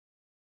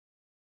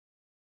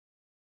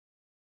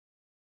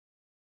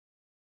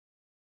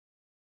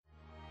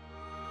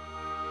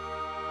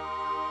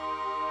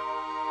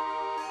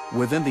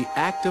Within the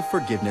act of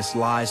forgiveness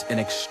lies an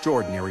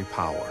extraordinary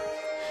power.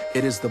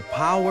 It is the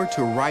power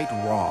to right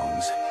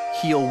wrongs,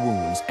 heal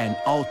wounds, and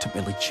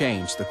ultimately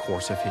change the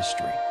course of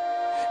history.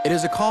 It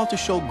is a call to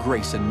show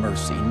grace and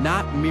mercy,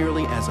 not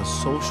merely as a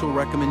social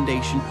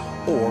recommendation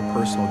or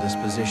personal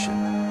disposition,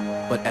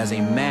 but as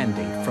a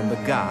mandate from the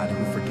God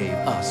who forgave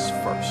us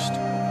first.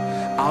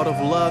 Out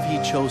of love, he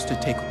chose to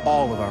take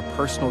all of our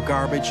personal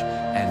garbage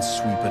and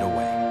sweep it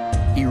away,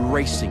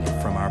 erasing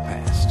it from our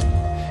past.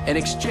 In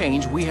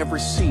exchange, we have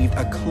received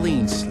a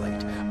clean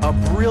slate, a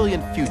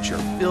brilliant future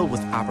filled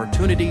with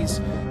opportunities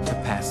to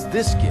pass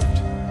this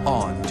gift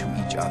on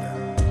to each other.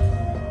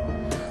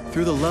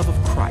 Through the love of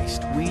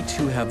Christ, we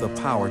too have the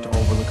power to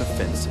overlook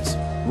offenses,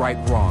 right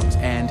wrongs,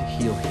 and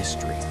heal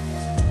history.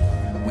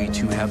 We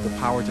too have the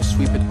power to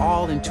sweep it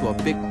all into a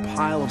big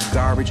pile of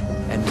garbage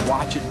and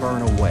watch it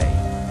burn away.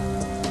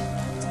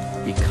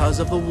 Because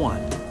of the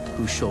one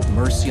who showed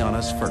mercy on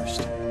us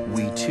first,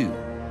 we too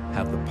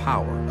have the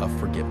power of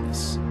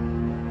forgiveness.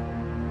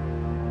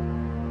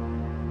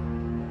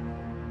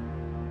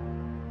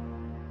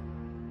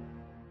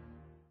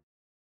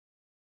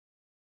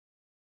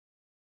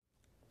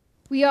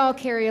 We all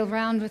carry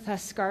around with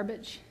us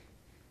garbage.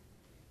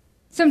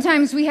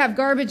 Sometimes we have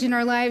garbage in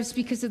our lives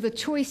because of the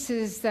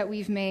choices that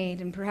we've made,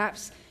 and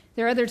perhaps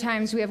there are other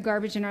times we have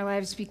garbage in our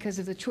lives because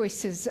of the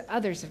choices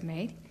others have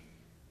made.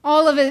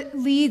 All of it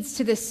leads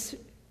to this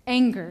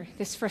anger,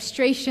 this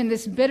frustration,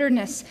 this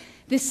bitterness,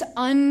 this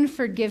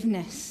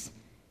unforgiveness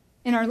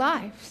in our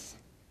lives.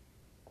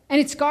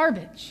 And it's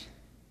garbage.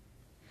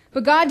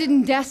 But God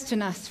didn't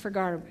destine us for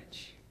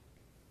garbage.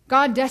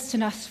 God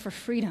destined us for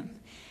freedom.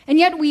 And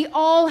yet we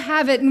all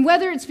have it. And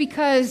whether it's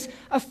because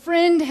a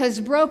friend has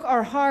broke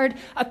our heart,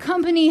 a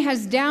company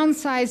has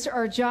downsized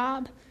our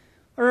job,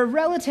 or a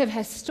relative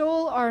has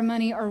stole our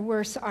money, or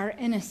worse, our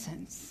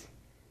innocence,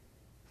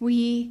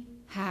 we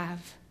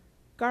have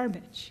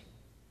garbage.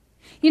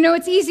 You know,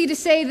 it's easy to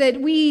say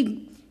that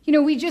we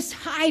just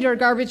hide our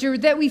garbage or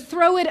that we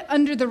throw it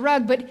under the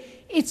rug, but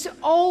it's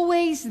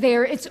always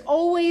there. It's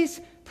always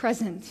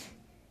present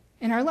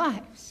in our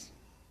lives.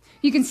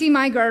 You can see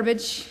my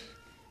garbage.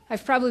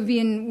 I've probably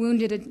been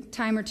wounded a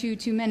time or two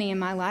too many in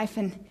my life,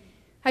 and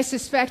I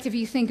suspect if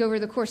you think over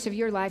the course of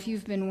your life,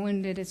 you've been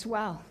wounded as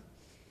well.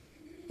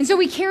 And so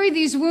we carry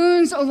these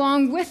wounds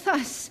along with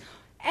us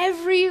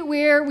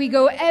everywhere we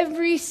go,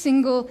 every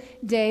single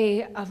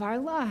day of our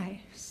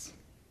lives.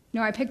 You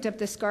know, I picked up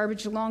this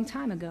garbage a long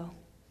time ago.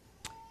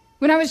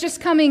 When I was just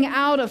coming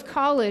out of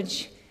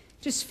college,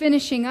 just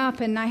finishing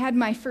up, and I had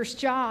my first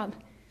job.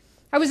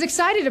 I was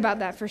excited about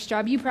that first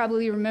job. You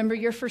probably remember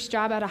your first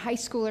job out of high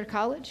school or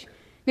college.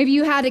 Maybe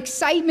you had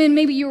excitement.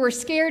 Maybe you were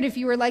scared. If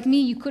you were like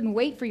me, you couldn't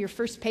wait for your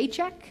first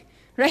paycheck,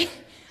 right?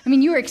 I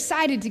mean, you were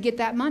excited to get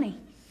that money.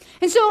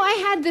 And so I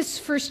had this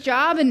first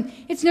job, and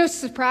it's no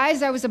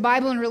surprise. I was a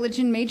Bible and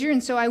religion major,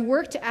 and so I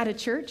worked at a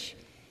church.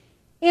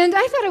 And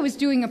I thought I was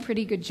doing a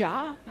pretty good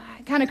job.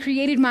 I kind of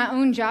created my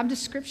own job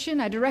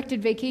description. I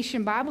directed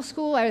Vacation Bible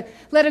School. I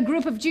led a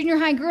group of junior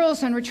high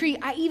girls on retreat.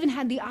 I even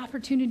had the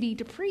opportunity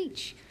to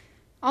preach.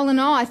 All in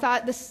all, I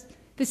thought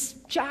this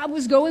job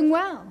was going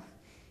well.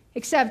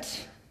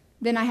 Except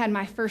then I had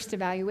my first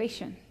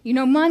evaluation. You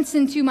know, months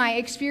into my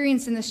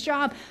experience in this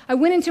job, I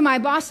went into my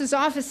boss's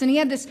office, and he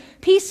had this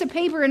piece of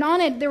paper, and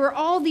on it there were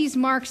all these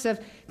marks of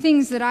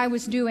things that I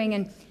was doing.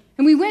 And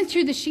we went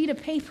through the sheet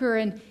of paper,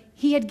 and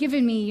he had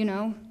given me, you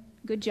know,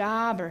 good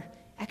job or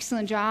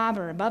excellent job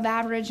or above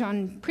average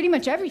on pretty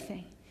much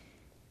everything.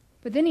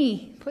 But then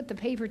he put the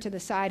paper to the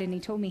side, and he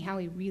told me how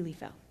he really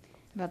felt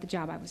about the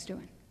job I was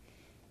doing.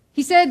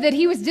 He said that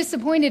he was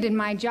disappointed in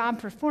my job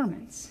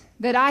performance,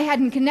 that I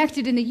hadn't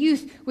connected with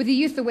the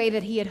youth the way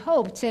that he had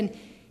hoped. And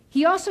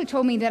he also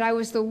told me that I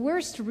was the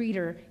worst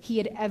reader he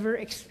had ever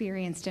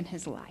experienced in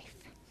his life.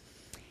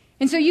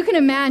 And so you can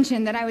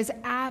imagine that I was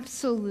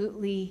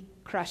absolutely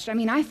crushed. I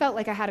mean, I felt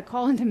like I had a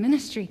call into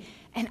ministry,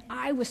 and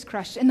I was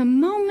crushed. And the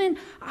moment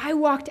I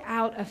walked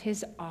out of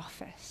his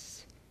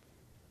office,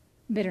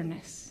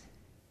 bitterness,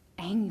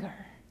 anger,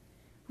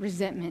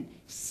 resentment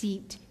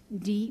seeped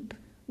deep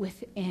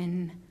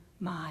within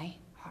my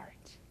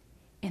heart.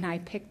 And I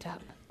picked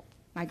up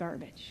my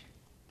garbage.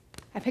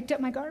 I picked up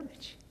my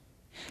garbage.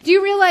 Do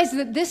you realize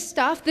that this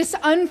stuff, this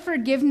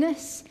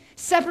unforgiveness,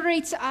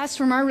 separates us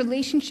from our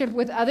relationship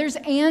with others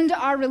and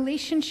our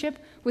relationship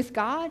with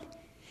God?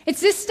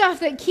 It's this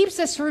stuff that keeps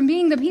us from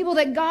being the people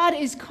that God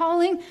is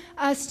calling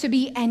us to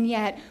be. And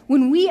yet,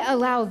 when we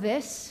allow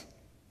this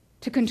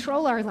to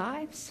control our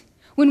lives,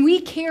 when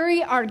we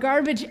carry our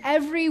garbage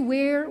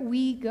everywhere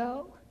we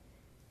go,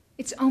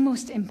 it's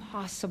almost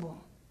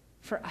impossible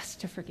for us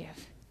to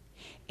forgive.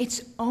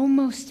 It's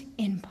almost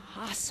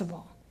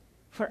impossible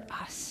for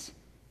us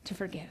to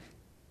forgive.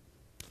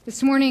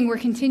 This morning, we're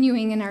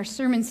continuing in our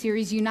sermon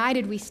series,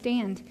 United We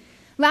Stand.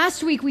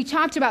 Last week, we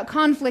talked about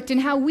conflict and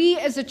how we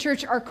as a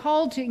church are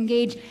called to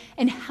engage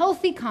in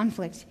healthy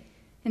conflict.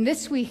 And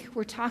this week,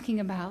 we're talking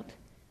about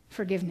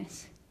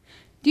forgiveness.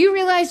 Do you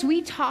realize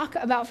we talk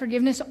about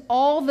forgiveness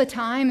all the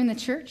time in the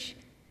church?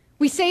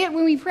 We say it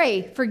when we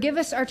pray, forgive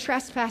us our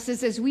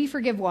trespasses as we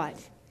forgive what?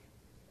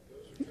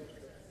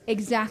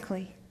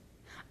 exactly.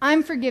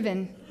 I'm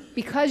forgiven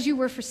because you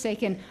were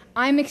forsaken.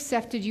 I'm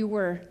accepted, you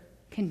were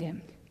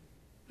condemned.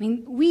 I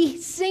mean, we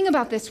sing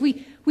about this,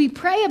 we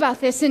pray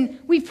about this, and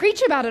we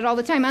preach about it all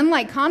the time,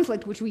 unlike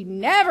conflict, which we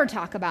never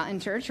talk about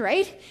in church,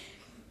 right?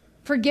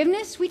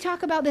 Forgiveness, we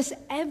talk about this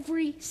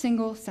every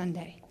single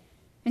Sunday.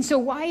 And so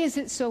why is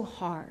it so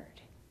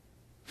hard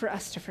for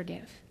us to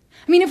forgive?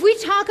 I mean, if we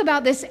talk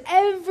about this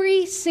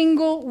every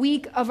single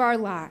week of our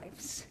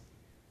lives,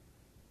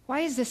 why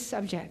is this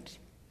subject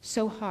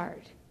so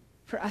hard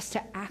for us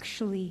to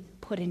actually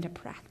put into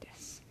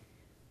practice?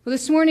 Well,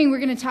 this morning we're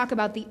going to talk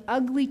about the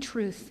ugly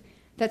truth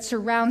that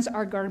surrounds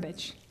our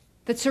garbage,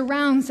 that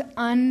surrounds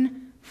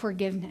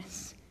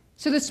unforgiveness.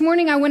 So this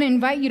morning I want to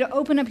invite you to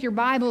open up your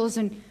Bibles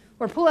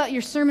or pull out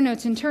your sermon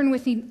notes and turn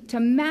with me to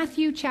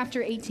Matthew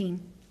chapter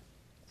 18.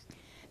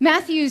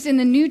 Matthew's in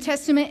the New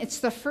Testament. It's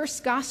the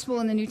first gospel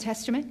in the New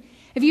Testament.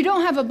 If you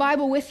don't have a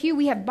Bible with you,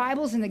 we have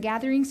Bibles in the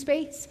gathering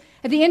space.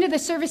 At the end of the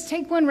service,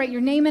 take one, write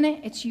your name in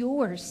it. It's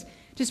yours.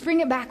 Just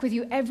bring it back with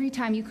you every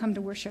time you come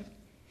to worship.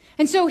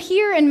 And so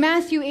here in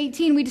Matthew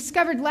 18, we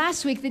discovered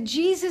last week that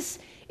Jesus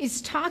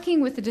is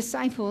talking with the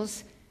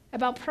disciples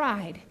about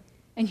pride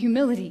and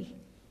humility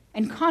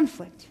and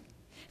conflict.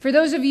 For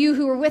those of you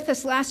who were with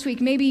us last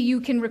week, maybe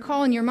you can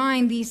recall in your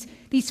mind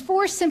these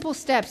 4 simple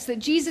steps that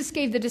Jesus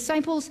gave the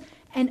disciples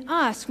and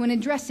us when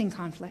addressing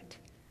conflict.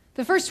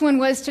 The first one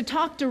was to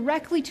talk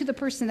directly to the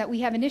person that we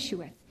have an issue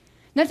with.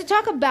 Not to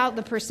talk about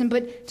the person,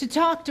 but to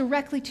talk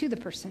directly to the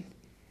person.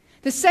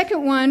 The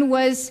second one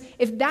was,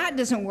 if that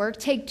doesn't work,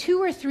 take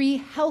 2 or 3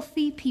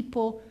 healthy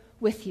people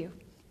with you.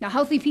 Now,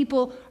 healthy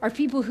people are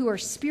people who are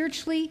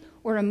spiritually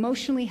or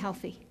emotionally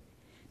healthy.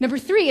 Number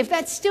 3, if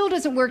that still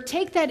doesn't work,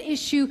 take that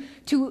issue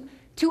to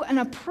an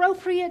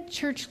appropriate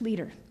church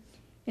leader.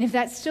 And if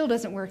that still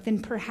doesn't work,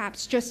 then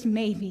perhaps, just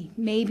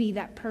maybe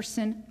that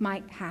person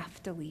might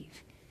have to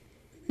leave.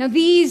 Now,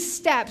 these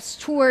steps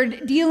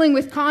toward dealing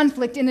with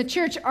conflict in the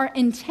church are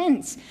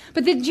intense.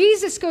 But then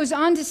Jesus goes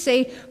on to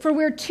say, for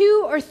where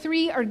 2 or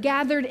 3 are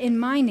gathered in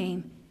my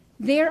name,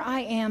 there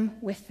I am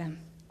with them.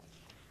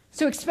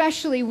 So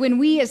especially when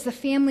we as the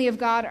family of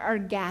God are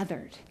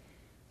gathered,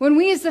 when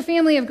we as the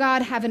family of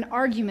God have an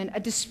argument, a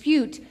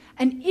dispute,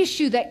 an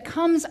issue that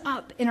comes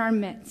up in our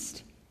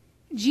midst,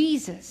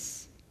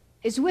 Jesus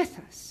is with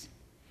us.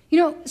 You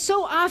know,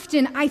 so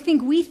often I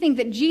think we think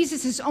that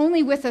Jesus is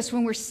only with us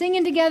when we're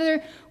singing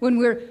together, when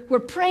we're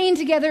praying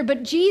together,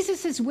 but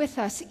Jesus is with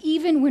us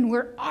even when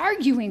we're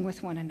arguing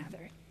with one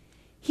another.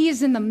 He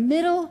is in the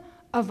middle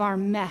of our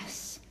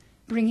mess,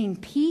 bringing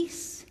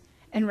peace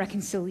and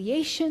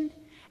reconciliation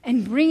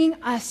and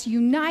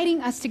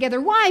uniting us together.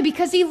 Why?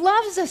 Because he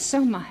loves us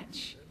so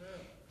much.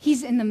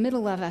 He's in the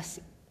middle of us,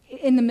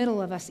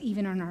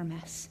 even in our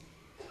mess.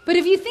 But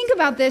if you think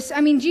about this,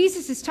 I mean,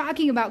 Jesus is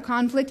talking about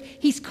conflict.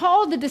 He's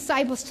called the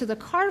disciples to the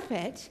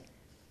carpet.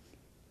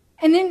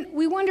 And then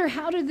we wonder,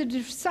 how do the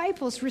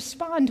disciples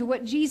respond to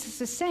what Jesus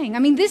is saying? I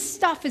mean, this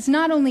stuff is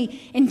not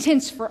only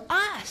intense for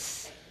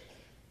us,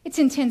 it's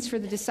intense for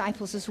the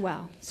disciples as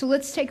well. So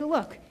let's take a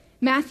look.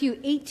 Matthew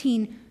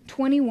 18,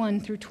 21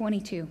 through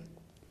 22.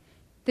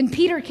 Then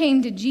Peter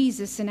came to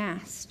Jesus and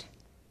asked,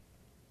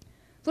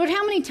 Lord,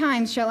 how many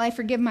times shall I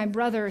forgive my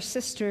brother or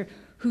sister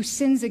who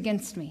sins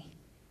against me?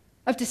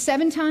 Up to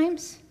 7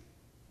 times?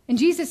 And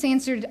Jesus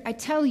answered, I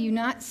tell you,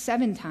 not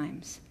 7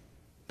 times,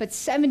 but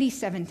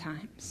 77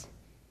 times.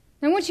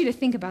 Now, I want you to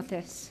think about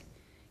this.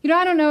 You know,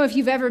 I don't know if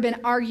you've ever been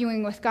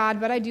arguing with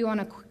God, but I do on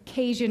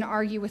occasion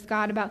argue with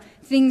God about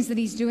things that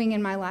he's doing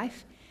in my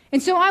life.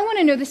 And so I want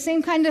to know the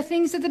same kind of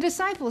things that the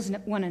disciples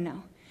want to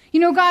know.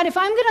 You know, God, if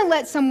I'm going to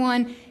let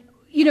someone,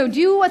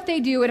 do what they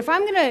do, and if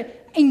I'm going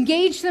to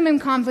engage them in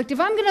conflict, if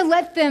I'm going to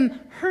let them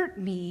hurt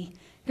me,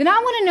 then I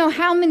want to know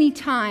how many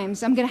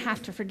times I'm going to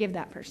have to forgive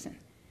that person.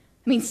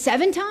 I mean,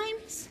 7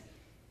 times?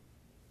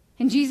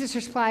 And Jesus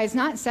replies,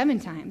 not 7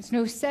 times,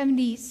 no,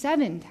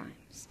 77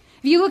 times.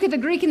 If you look at the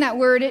Greek in that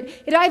word,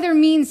 it either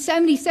means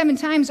 77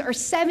 times or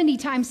 70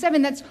 times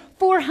 7. That's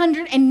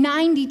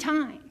 490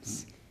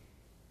 times.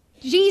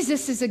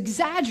 Jesus is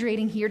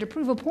exaggerating here to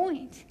prove a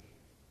point.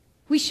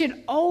 We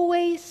should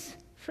always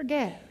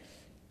forgive.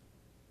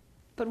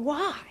 But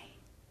why?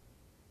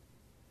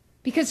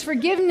 Because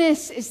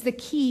forgiveness is the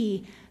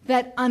key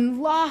that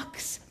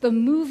unlocks the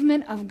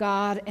movement of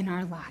God in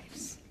our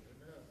lives.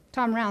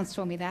 Tom Rounds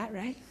told me that,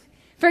 right?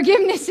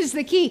 Forgiveness is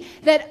the key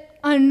that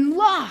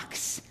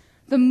unlocks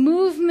the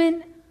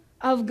movement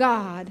of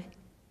God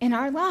in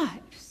our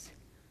lives.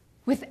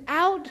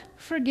 Without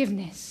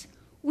forgiveness,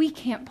 we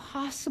can't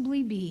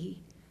possibly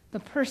be the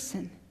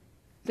person,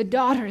 the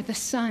daughter, the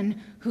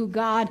son who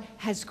God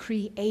has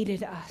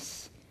created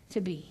us to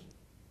be.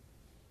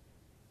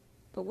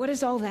 But what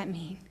does all that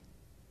mean?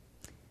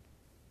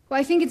 Well,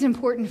 I think it's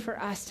important for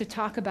us to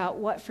talk about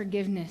what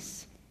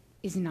forgiveness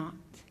is not.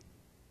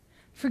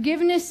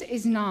 Forgiveness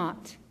is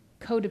not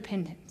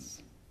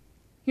codependence.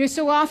 You know,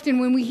 so often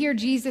when we hear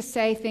Jesus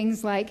say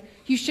things like,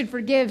 you should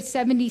forgive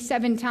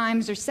 77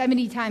 times or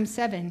 70 times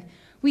 7,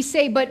 we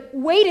say, but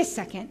wait a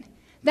second,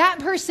 that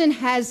person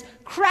has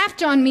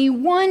crapped on me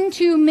 1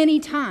 too many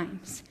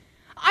times.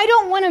 I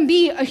don't want to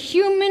be a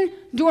human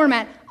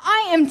doormat.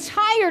 I am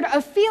tired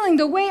of feeling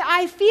the way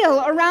I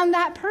feel around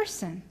that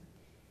person.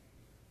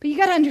 But you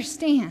got to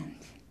understand,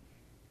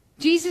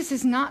 Jesus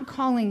is not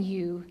calling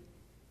you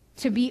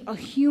to be a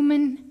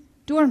human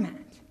doormat.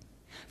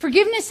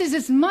 Forgiveness is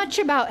as much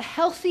about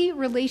healthy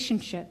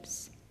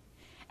relationships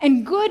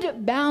and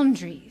good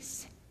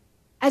boundaries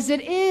as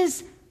it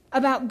is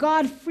about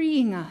God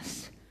freeing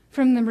us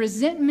from the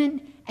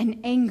resentment and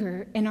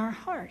anger in our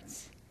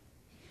hearts.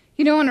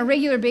 You know, on a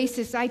regular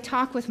basis, I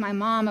talk with my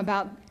mom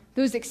about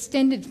those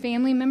extended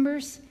family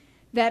members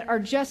that are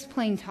just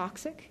plain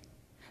toxic.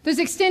 Those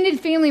extended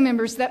family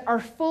members that are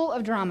full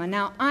of drama.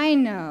 Now, I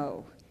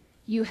know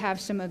you have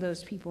some of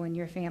those people in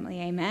your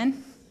family,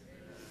 amen?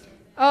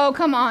 Oh,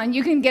 come on,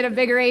 you can get a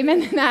bigger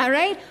amen than that,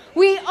 right?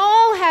 We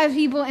all have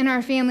people in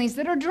our families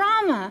that are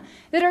drama,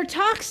 that are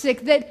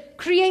toxic, that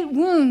create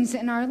wounds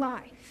in our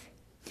life.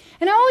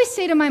 And I always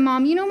say to my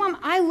mom, you know, Mom,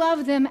 I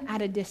love them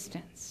at a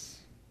distance.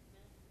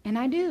 And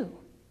I do.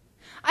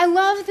 I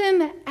love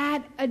them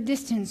at a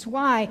distance.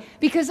 Why?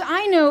 Because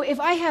I know if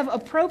I have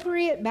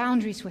appropriate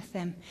boundaries with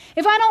them,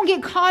 if I don't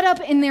get caught up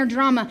in their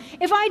drama,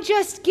 if I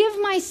just give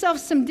myself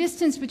some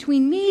distance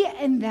between me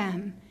and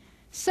them,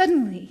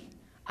 suddenly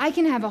I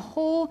can have a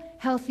whole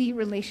healthy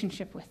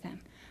relationship with them.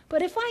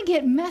 But if I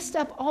get messed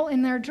up all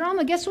in their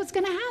drama, guess what's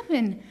going to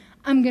happen?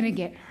 I'm going to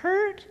get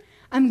hurt.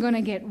 I'm going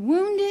to get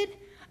wounded.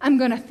 I'm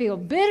going to feel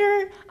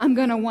bitter. I'm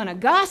going to want to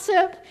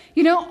gossip.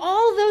 You know,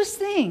 all those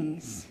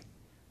things.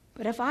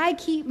 But if I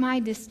keep my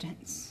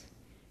distance,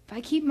 if I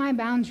keep my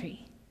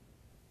boundary,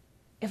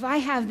 if I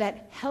have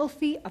that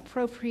healthy,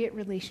 appropriate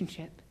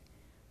relationship,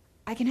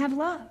 I can have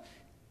love.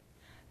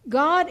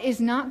 God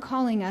is not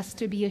calling us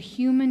to be a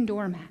human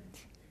doormat.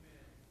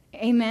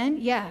 Amen?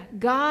 Yeah,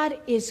 God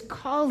is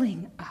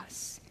calling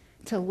us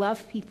to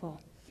love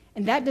people.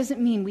 And that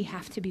doesn't mean we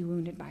have to be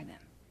wounded by them.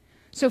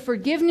 So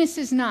forgiveness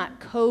is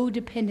not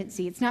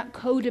codependency. It's not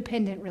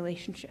codependent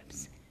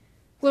relationships.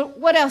 Well,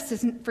 what else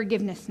is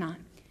forgiveness not?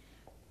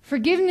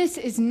 Forgiveness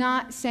is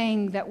not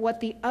saying that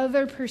what the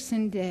other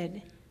person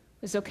did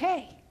was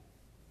okay.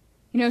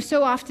 You know,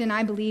 so often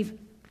I believe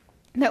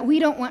that we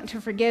don't want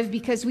to forgive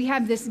because we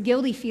have this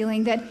guilty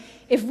feeling that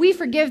if we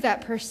forgive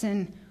that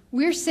person,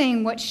 we're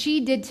saying what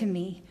she did to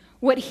me,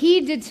 what he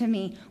did to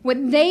me,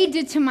 what they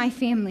did to my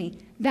family,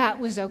 that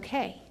was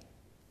okay.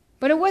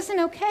 But it wasn't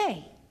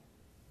okay.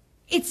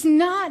 It's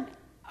not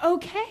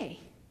okay.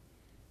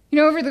 You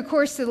know, over the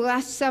course of the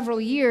last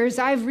several years,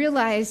 I've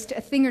realized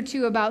a thing or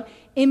two about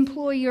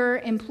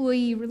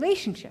employer-employee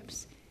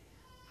relationships.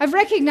 I've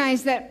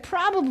recognized that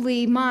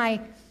probably my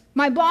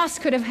boss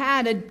could have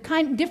had a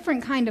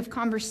different kind of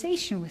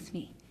conversation with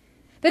me.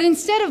 That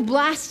instead of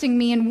blasting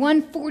me in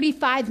one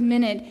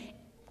 45-minute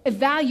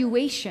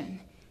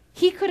evaluation,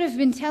 he could have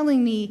been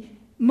telling me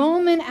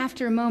moment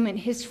after moment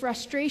his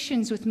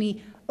frustrations with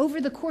me over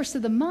the course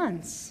of the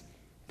months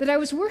that I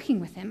was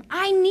working with him.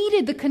 I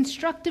needed the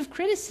constructive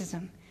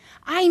criticism.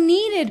 I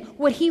needed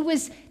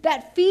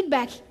that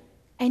feedback,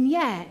 and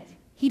yet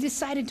he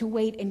decided to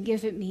wait and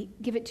give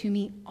it to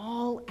me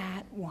all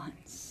at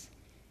once.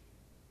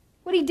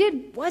 What he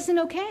did wasn't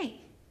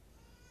okay.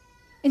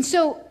 And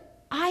so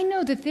I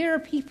know that there are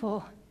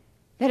people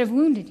that have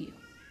wounded you.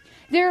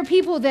 There are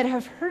people that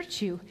have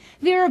hurt you.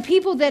 There are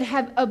people that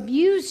have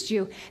abused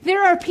you.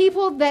 There are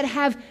people that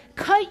have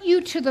cut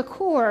you to the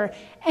core.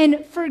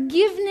 And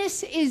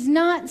forgiveness is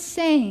not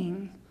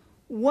saying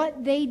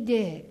what they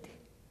did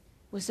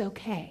was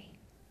okay.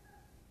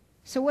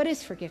 So what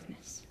is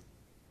forgiveness?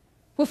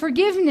 Well,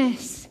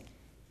 forgiveness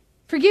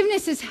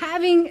is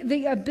having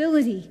the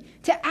ability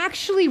to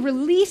actually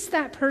release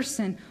that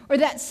person or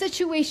that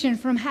situation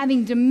from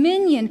having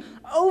dominion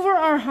over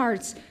our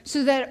hearts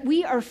so that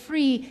we are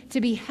free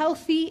to be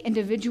healthy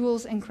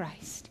individuals in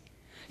Christ.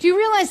 Do you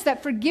realize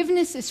that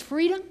forgiveness is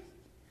freedom?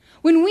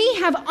 When we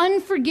have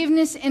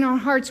unforgiveness in our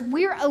hearts,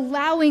 we're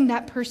allowing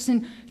that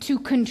person to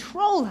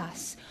control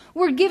us.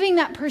 We're giving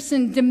that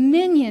person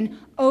dominion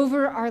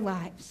over our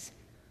lives.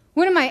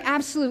 One of my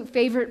absolute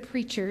favorite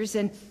preachers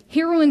and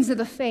heroines of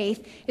the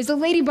faith is a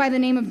lady by the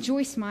name of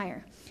Joyce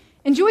Meyer.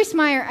 And Joyce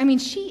Meyer,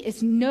 she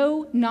is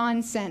no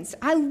nonsense.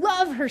 I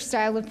love her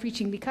style of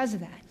preaching because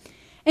of that.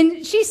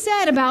 And she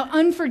said about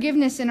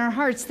unforgiveness in our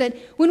hearts that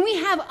when we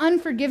have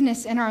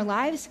unforgiveness in our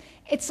lives,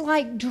 it's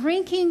like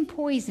drinking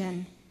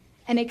poison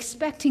and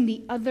expecting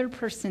the other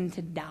person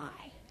to die.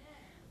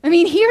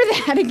 Hear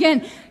that again.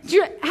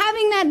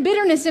 Having that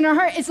bitterness in our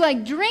heart, it's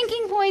like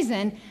drinking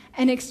poison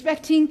and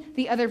expecting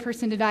the other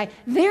person to die.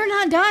 They're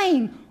not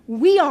dying.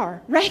 We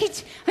are,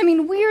 right?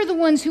 We're the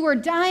ones who are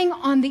dying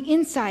on the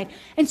inside.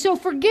 And so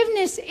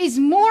forgiveness is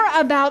more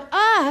about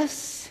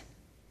us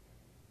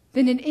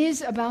than it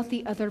is about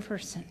the other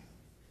person.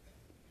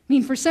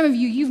 For some of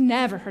you, you've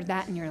never heard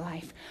that in your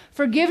life.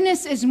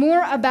 Forgiveness is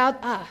more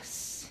about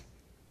us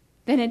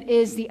than it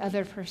is the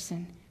other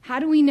person. How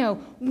do we know?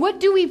 What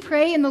do we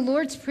pray in the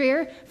Lord's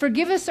Prayer?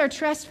 Forgive us our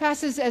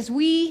trespasses as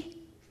we...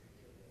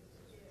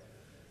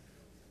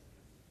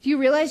 Do you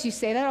realize you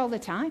say that all the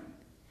time?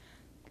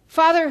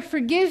 Father,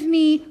 forgive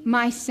me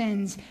my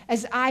sins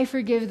as I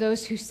forgive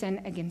those who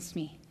sin against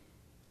me.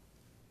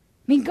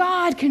 I mean,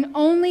 God can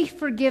only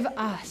forgive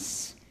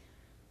us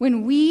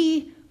when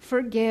we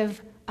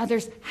forgive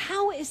others.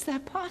 How is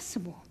that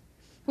possible?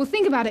 Well,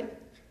 think about it.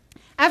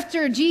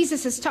 After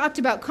Jesus has talked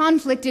about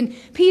conflict and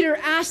Peter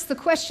asks the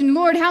question,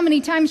 Lord, how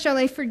many times shall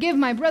I forgive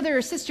my brother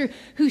or sister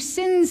who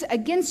sins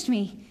against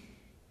me?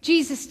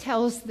 Jesus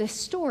tells this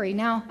story.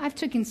 Now, I've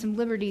taken some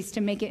liberties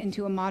to make it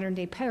into a modern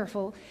day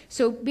parable,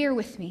 so bear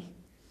with me.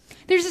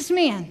 There's this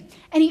man,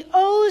 and he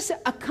owes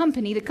a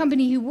company, the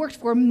company he worked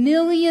for,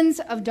 millions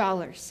of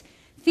dollars.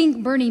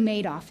 Think Bernie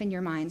Madoff in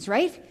your minds,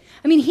 right?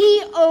 I mean,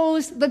 he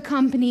owes the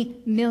company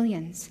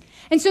millions.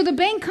 And so the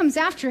bank comes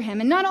after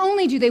him, and not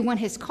only do they want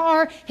his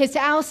car, his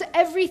house,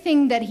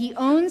 everything that he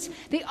owns,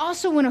 they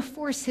also want to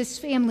force his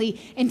family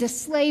into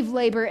slave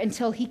labor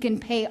until he can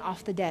pay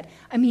off the debt.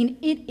 I mean,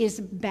 it is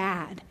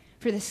bad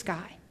for this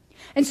guy.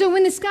 And so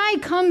when this guy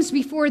comes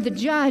before the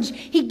judge,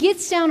 he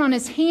gets down on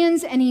his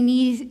hands and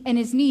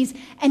his knees,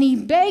 and he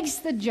begs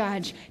the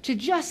judge to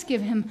just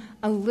give him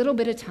a little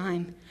bit of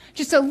time.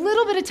 Just a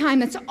little bit of time.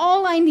 That's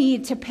all I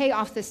need to pay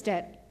off this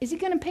debt. Is he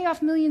going to pay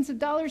off millions of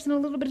dollars in a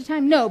little bit of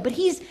time? No, but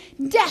he's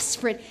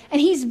desperate, and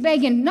he's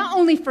begging not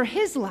only for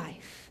his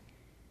life,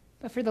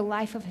 but for the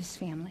life of his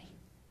family.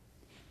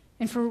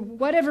 And for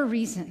whatever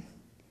reason,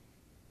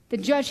 the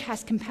judge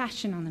has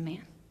compassion on the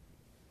man.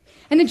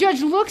 And the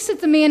judge looks at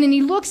the man, and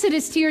he looks at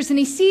his tears, and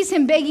he sees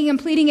him begging and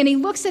pleading, and he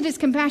looks at his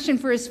compassion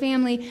for his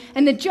family,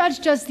 and the judge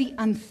does the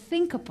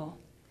unthinkable.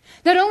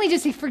 Not only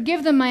does he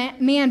forgive the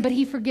man, but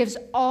he forgives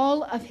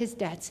all of his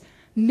debts,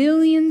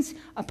 millions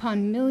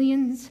upon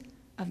millions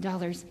of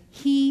dollars.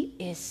 He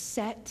is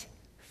set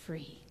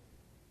free.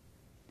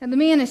 Now the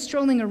man is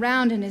strolling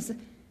around in his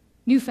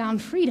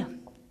newfound freedom.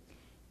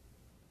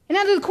 And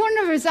out of the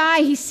corner of his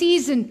eye, he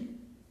sees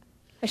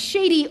a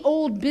shady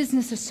old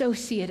business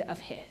associate of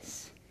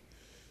his.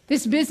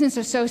 This business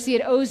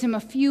associate owes him a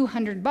few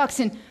 $100,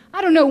 and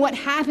I don't know what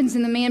happens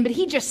in the man, but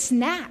he just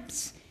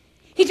snaps.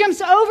 He jumps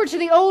over to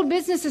the old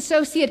business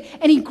associate,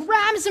 and he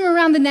grabs him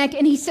around the neck,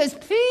 and he says,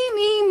 "Pay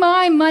me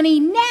my money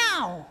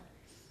now."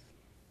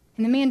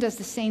 And the man does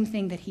the same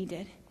thing that he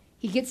did.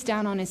 He gets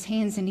down on his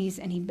hands and knees,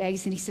 and he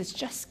begs, and he says,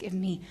 "Just give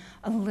me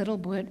a little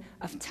bit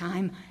of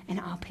time, and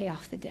I'll pay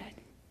off the debt."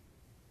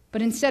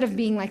 But instead of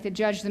being like the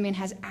judge, the man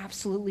has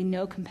absolutely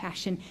no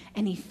compassion,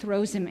 and he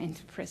throws him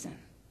into prison.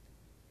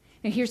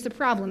 Now, here's the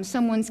problem.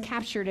 Someone's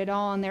captured it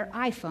all on their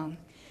iPhone,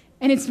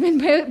 and it's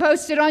been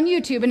posted on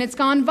YouTube, and it's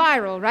gone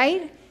viral,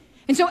 right?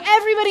 And so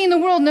everybody in the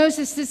world knows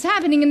this is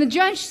happening, and the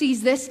judge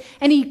sees this,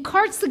 and he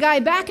carts the guy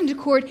back into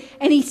court,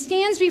 and he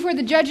stands before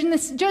the judge, and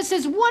the judge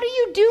says, "What are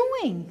you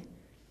doing?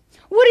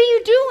 What are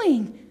you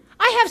doing?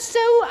 I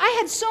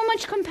had so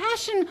much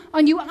compassion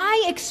on you.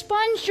 I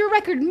expunged your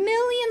record,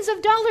 millions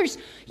of dollars.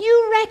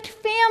 You wrecked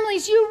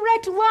families, you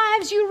wrecked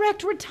lives, you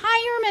wrecked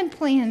retirement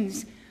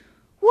plans.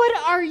 What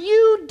are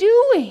you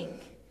doing?"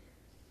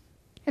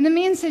 And the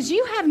man says,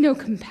 "You have no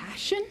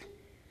compassion.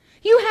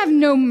 You have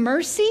no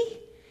mercy.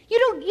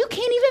 You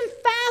can't even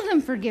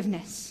fathom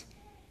forgiveness."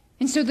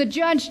 And so the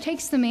judge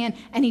takes the man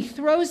and he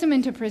throws him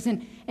into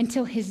prison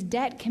until his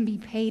debt can be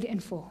paid in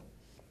full.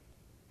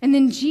 And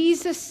then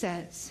Jesus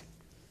says,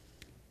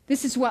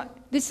 this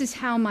is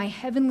how my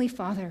heavenly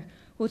Father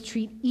will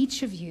treat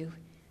each of you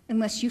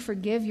unless you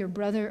forgive your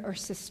brother or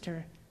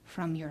sister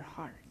from your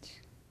heart.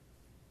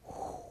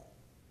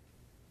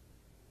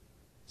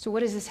 So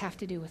what does this have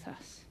to do with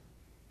us?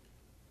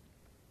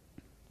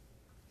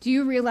 Do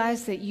you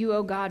realize that you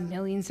owe God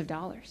millions of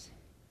dollars?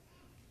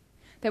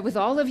 That with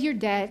all of your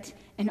debt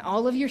and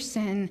all of your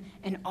sin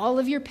and all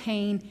of your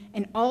pain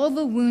and all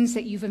the wounds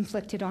that you've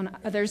inflicted on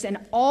others and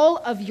all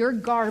of your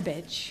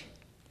garbage,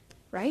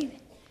 right?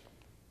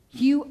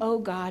 You owe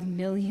God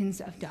millions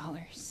of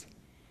dollars,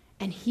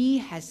 and he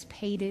has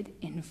paid it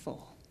in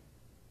full.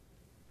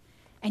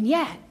 And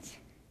yet,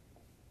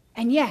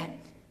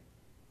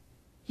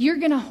 you're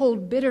going to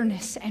hold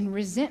bitterness and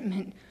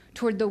resentment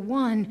toward the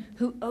one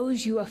who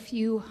owes you a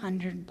few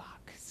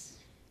 $100.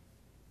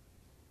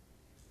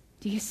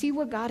 Do you see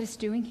what God is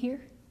doing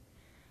here?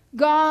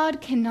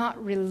 God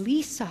cannot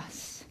release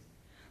us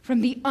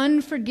from the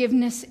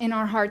unforgiveness in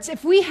our hearts.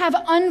 If we have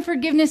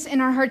unforgiveness in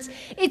our hearts,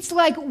 it's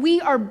like we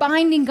are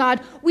binding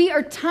God. We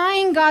are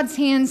tying God's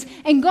hands,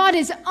 and God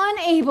is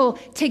unable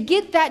to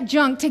get that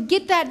junk, to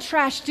get that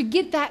trash, to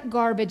get that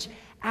garbage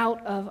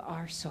out of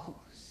our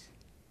souls.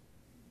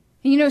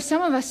 And you know,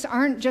 some of us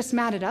aren't just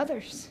mad at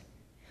others.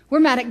 We're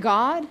mad at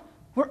God.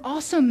 We're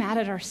also mad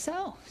at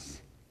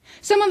ourselves.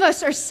 Some of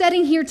us are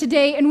sitting here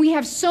today and we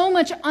have so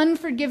much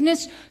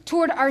unforgiveness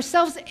toward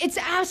ourselves. It's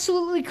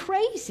absolutely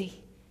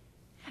crazy.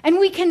 And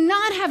we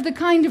cannot have the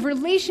kind of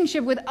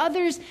relationship with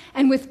others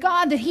and with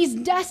God that he's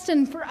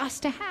destined for us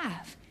to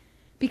have,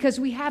 because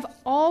we have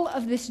all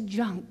of this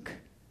junk,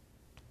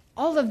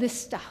 all of this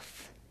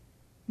stuff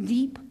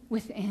deep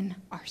within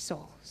our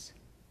souls.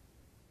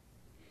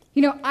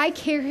 You know, I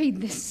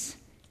carried this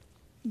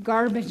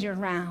garbage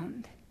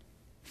around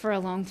for a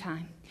long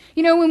time.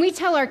 You know, when we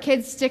tell our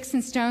kids sticks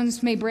and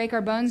stones may break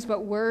our bones,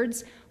 but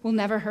words will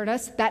never hurt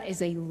us, that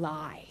is a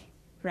lie,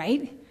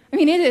 right? I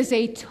mean, it is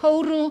a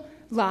total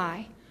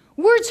lie.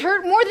 Words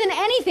hurt more than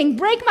anything.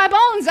 Break my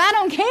bones, I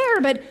don't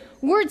care, but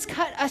words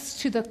cut us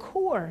to the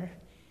core.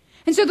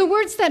 And so the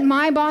words that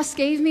my boss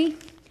gave me,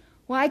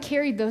 well, I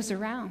carried those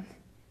around.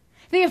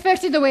 They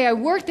affected the way I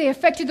worked. They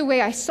affected the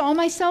way I saw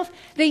myself.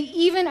 They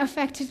even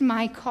affected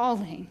my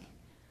calling.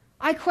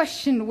 I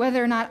questioned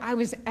whether or not I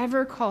was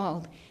ever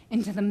called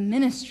into the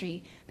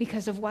ministry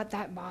because of what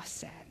that boss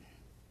said.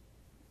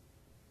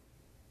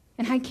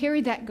 And I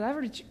carried that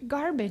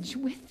garbage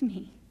with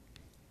me.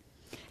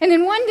 And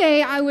then one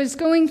day I was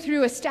going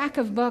through a stack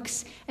of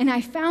books, and I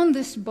found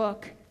this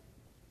book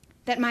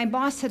that my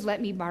boss had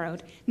let me borrow.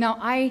 Now,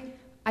 I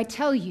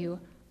tell you,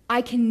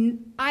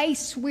 I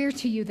swear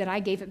to you that I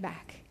gave it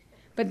back.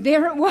 But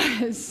there it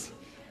was.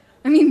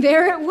 I mean,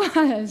 there it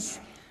was,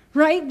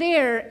 right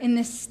there in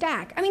this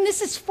stack. I mean,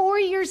 this is 4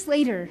 years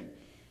later.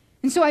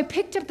 And so I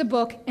picked up the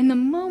book, and the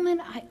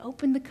moment I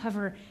opened the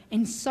cover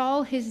and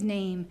saw his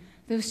name,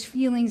 those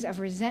feelings of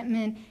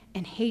resentment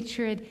and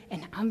hatred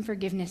and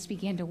unforgiveness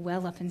began to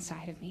well up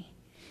inside of me.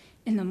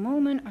 In the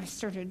moment I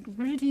started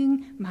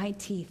gritting my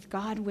teeth,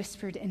 God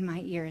whispered in my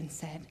ear and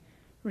said,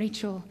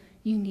 Rachel,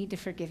 you need to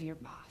forgive your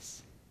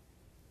boss.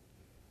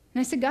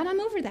 And I said, God,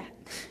 I'm over that.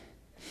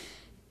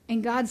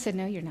 And God said,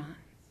 no, you're not.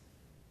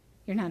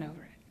 You're not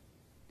over it.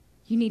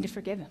 You need to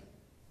forgive him.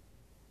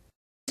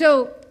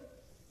 So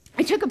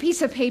I took a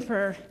piece of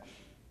paper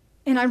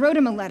and I wrote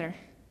him a letter.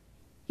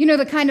 You know,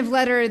 the kind of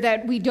letter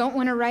that we don't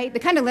want to write? The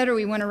kind of letter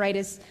we want to write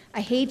is, I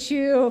hate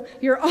you,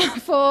 you're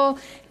awful,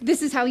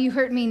 this is how you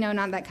hurt me. No,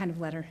 not that kind of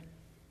letter.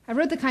 I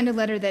wrote the kind of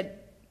letter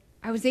that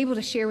I was able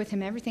to share with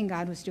him everything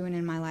God was doing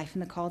in my life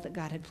and the call that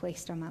God had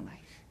placed on my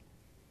life.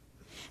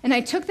 And I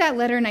took that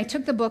letter and I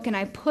took the book and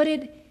I put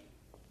it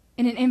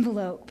in an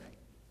envelope.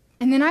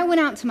 And then I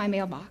went out to my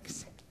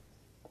mailbox.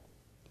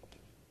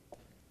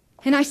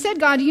 And I said,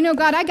 God, you know,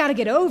 God, I got to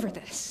get over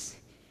this.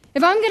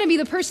 If I'm going to be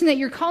the person that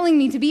you're calling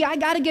me to be, I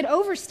got to get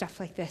over stuff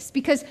like this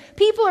because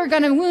people are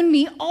going to wound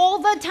me all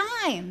the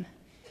time.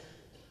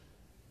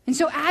 And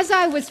so as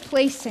I was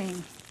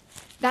placing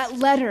that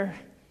letter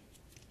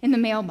in the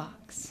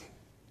mailbox,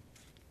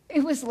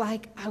 it was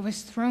like I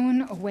was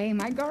throwing away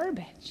my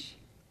garbage.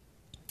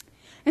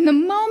 And the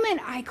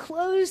moment I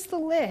closed the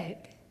lid,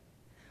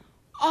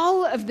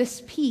 all of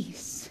this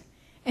peace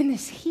and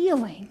this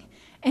healing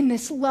and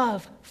this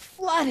love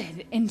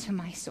flooded into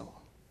my soul.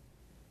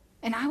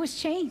 And I was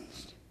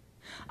changed.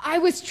 I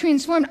was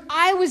transformed.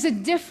 I was a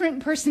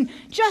different person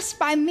just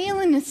by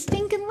mailing a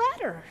stinking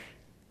letter.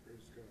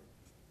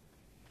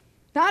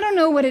 Now, I don't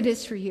know what it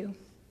is for you.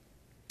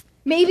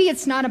 Maybe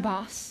it's not a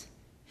boss.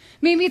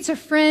 Maybe it's a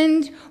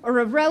friend or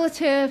a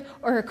relative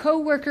or a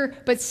coworker,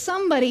 but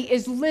somebody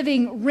is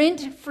living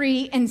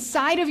rent-free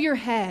inside of your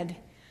head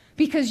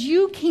because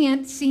you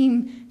can't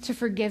seem to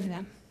forgive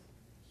them.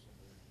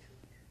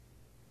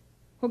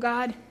 Well,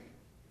 God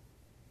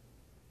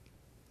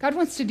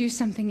wants to do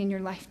something in your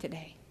life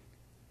today.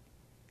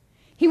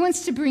 He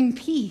wants to bring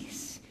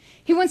peace.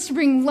 He wants to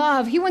bring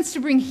love. He wants to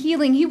bring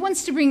healing. He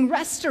wants to bring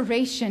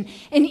restoration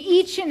in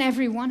each and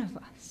every one of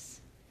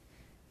us.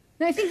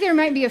 And I think there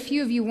might be a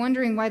few of you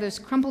wondering why those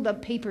crumpled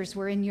up papers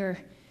were in your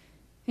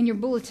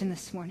bulletin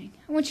this morning.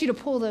 I want you to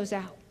pull those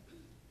out.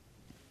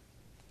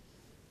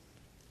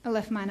 I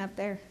left mine up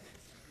there.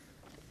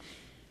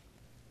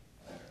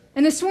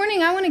 And this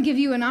morning I want to give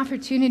you an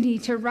opportunity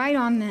to write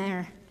on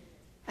there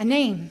a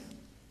name,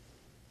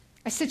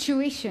 a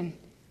situation.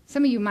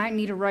 Some of you might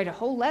need to write a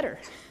whole letter,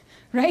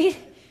 right?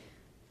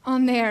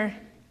 On there.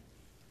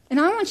 And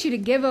I want you to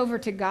give over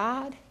to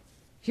God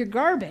your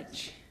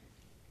garbage.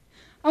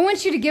 I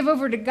want you to give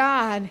over to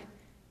God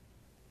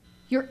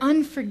your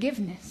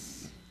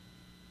unforgiveness.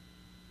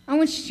 I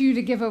want you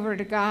to give over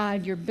to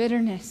God your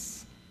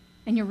bitterness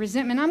and your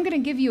resentment. I'm going to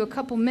give you a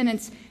couple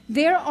minutes.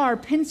 There are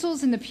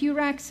pencils in the pew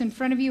racks in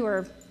front of you,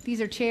 or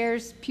these are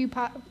chairs,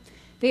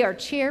 they are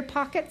chair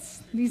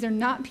pockets. These are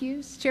not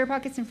pews, chair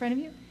pockets in front of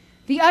you.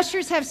 The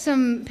ushers have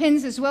some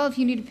pens as well. If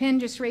you need a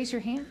pen, just raise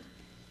your hand.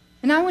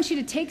 And I want you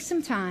to take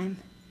some time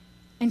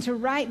and to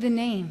write the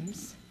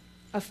names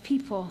of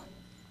people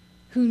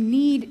who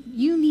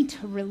you need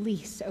to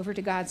release over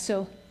to God.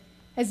 So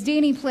as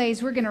Danny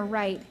plays, we're going to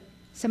write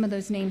some of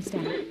those names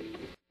down.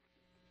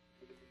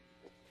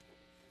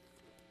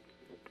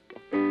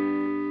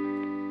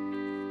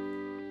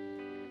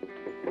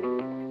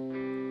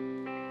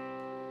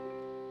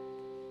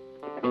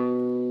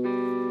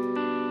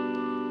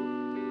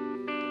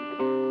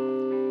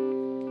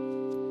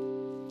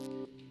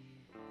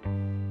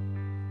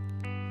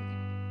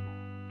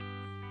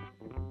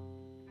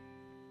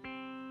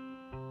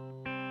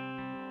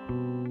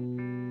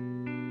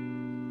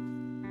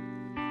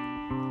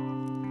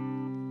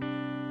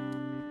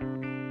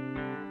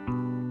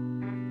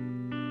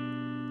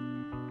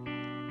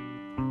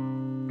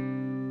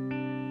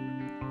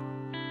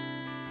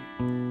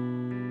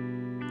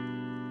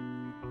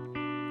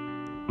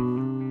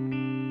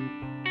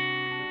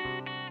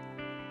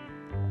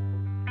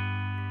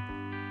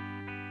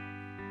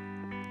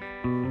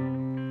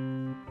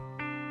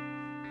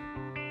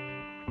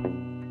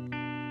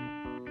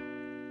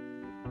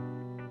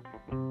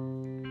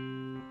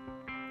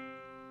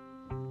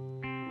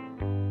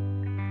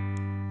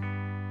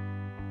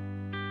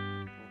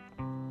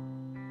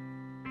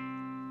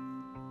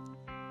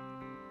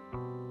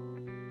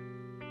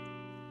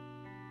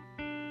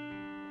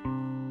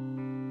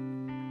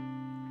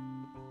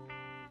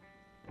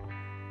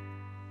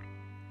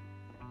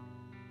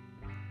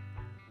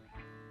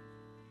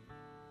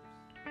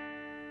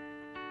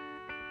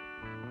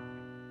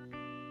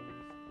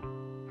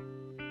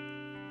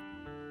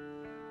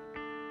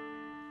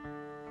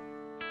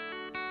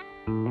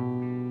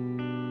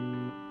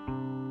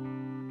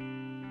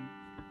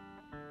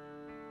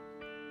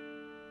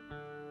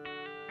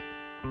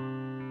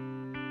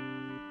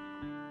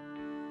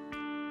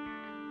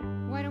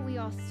 Why don't we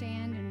all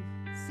stand and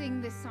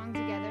sing this song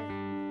together?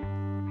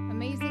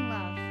 Amazing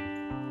love.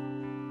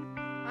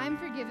 I'm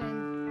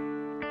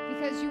forgiven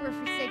because you were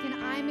forsaken.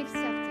 I'm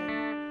accepted.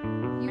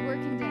 You were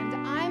condemned.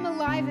 I'm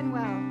alive and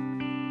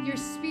well. Your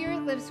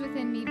spirit lives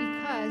within me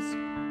because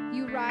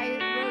you died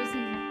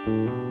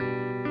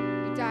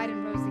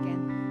and rose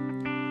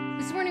again.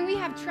 This morning we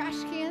have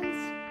trash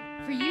cans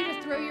for you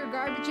to throw your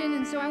garbage in,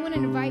 and so I want to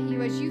invite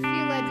you as you feel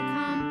led to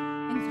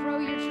come and throw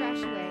your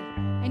trash away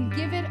and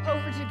give it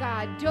over to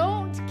God.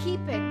 Don't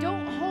keep it.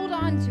 Don't hold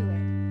on to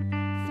it.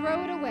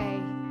 Throw it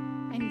away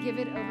and give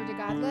it over to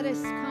God. Let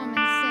us come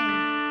and sing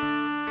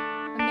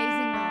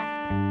Amazing Love.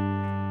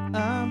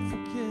 I'm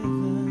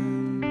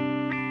forgiven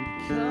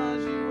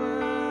because you were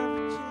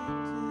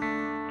rejected.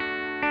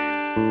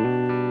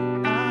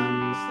 I'm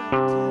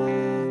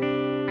accepted.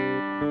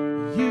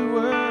 You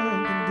were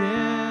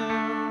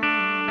condemned.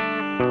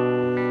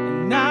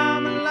 And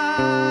I'm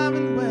alive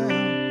and well.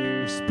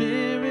 Your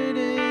spirit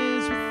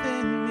is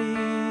within me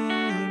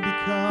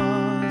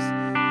because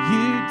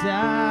you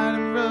died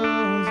and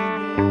rose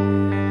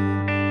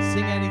again.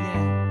 Sing it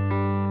again.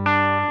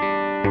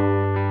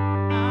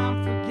 I'm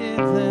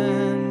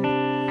forgiven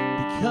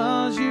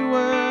because you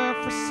were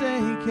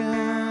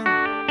forsaken.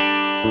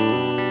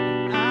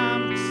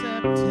 I'm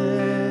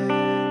accepted.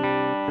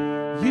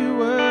 You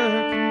were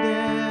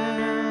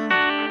condemned.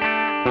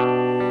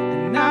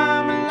 And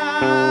I'm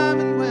alive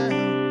and well.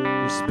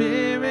 Your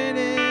spirit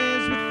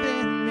is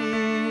within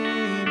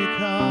me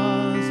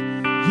because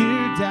you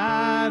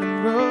died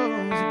and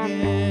rose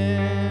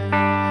again.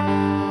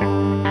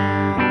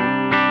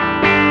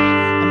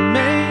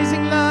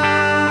 Amazing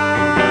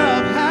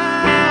love,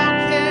 how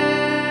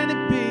can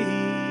it be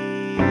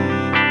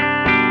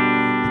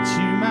that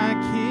you, my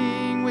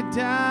King, would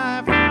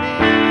die for me?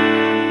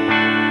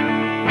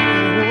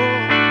 Oh,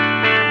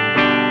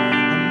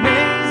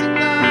 amazing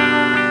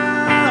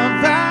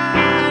love, I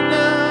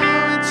know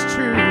it's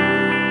true,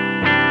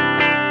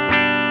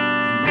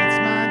 and it's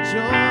my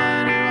joy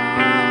to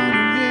honor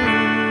you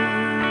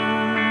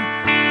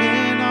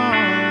in all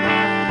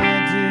I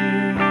do.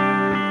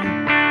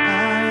 I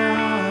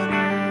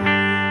honor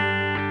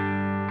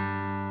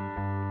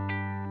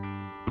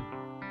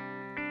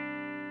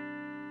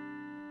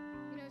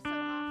You know,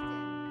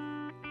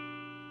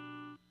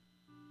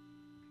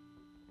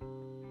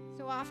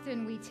 so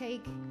often we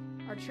take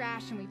our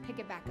trash and we pick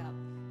it back up.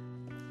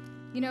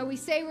 You know, we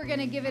say we're going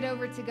to give it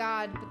over to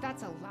God, but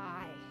that's a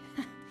lie.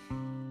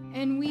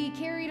 And we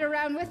carry it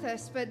around with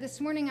us, but this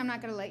morning I'm not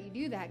going to let you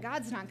do that.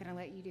 God's not going to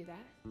let you do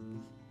that.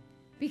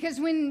 Because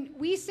when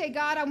we say,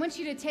 God, I want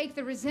you to take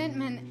the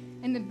resentment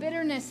and the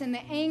bitterness and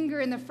the anger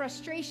and the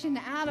frustration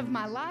out of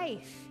my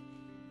life,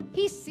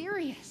 He's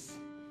serious.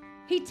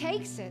 He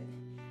takes it,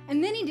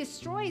 and then He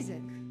destroys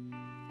it.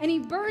 And He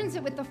burns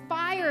it with the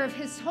fire of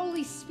His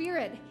Holy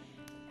Spirit.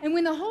 And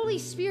when the Holy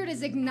Spirit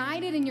is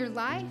ignited in your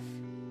life,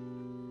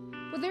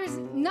 well, there's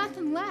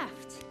nothing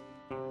left.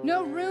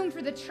 No room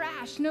for the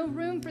trash, no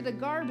room for the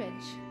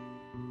garbage,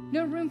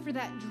 no room for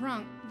that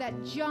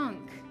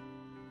junk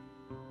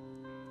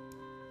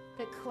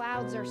that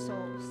clouds our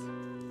souls.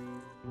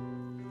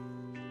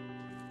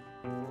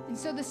 And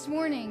so this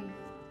morning,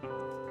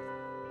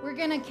 we're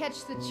going to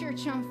catch the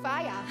church on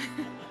fire.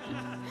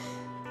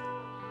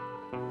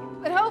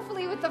 But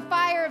hopefully with the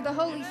fire of the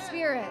Holy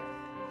Spirit.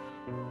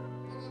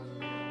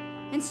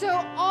 And so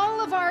all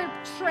of our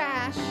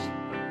trash,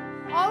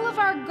 all of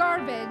our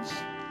garbage,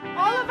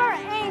 all of our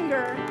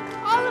anger,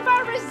 all of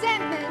our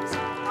resentment,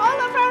 all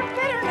of our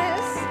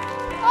bitterness,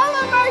 all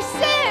of our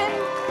sin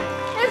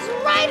is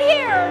right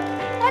here,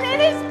 and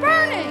it is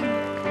burning.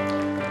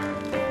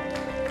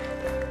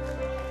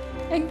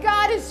 And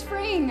God is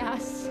freeing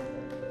us.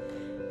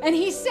 And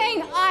He's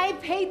saying, I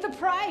paid the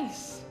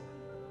price.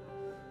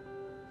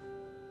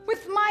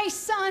 With my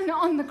Son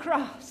on the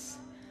cross,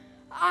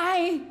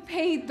 I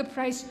paid the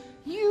price.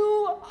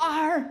 You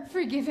are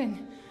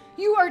forgiven.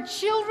 You are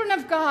children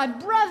of God,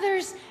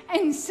 brothers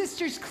and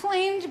sisters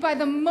claimed by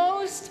the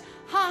Most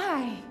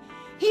High.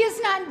 He has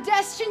not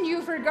destined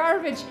you for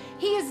garbage.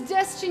 He has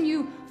destined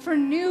you for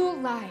new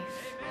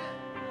life.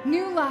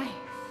 New life.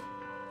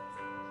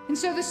 And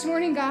so this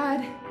morning,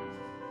 God,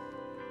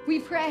 we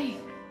pray.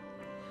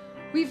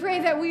 We pray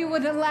that we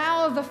would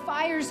allow the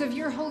fires of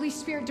your Holy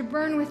Spirit to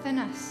burn within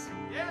us.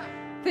 Yeah.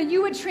 That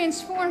you would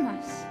transform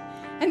us.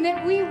 And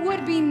that we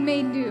would be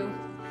made new.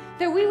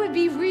 That we would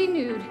be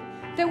renewed.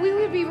 That we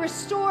would be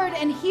restored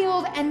and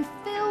healed and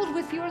filled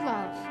with your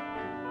love.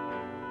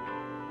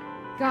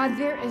 God,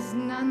 there is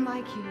none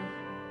like you.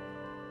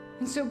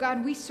 And so,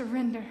 God, we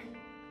surrender.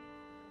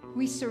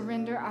 We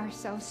surrender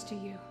ourselves to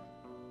you.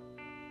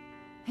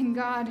 And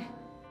God,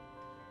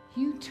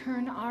 you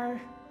turn our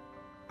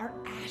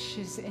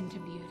ashes into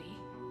beauty.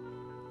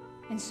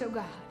 And so,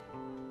 God,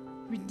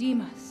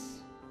 redeem us,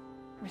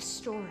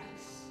 restore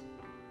us,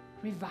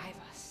 revive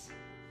us.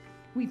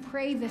 We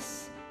pray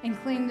this and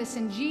claim this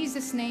in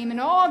Jesus' name, and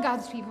all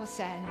God's people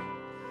said,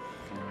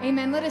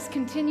 amen. Let us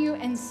continue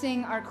and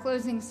sing our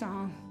closing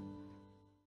song.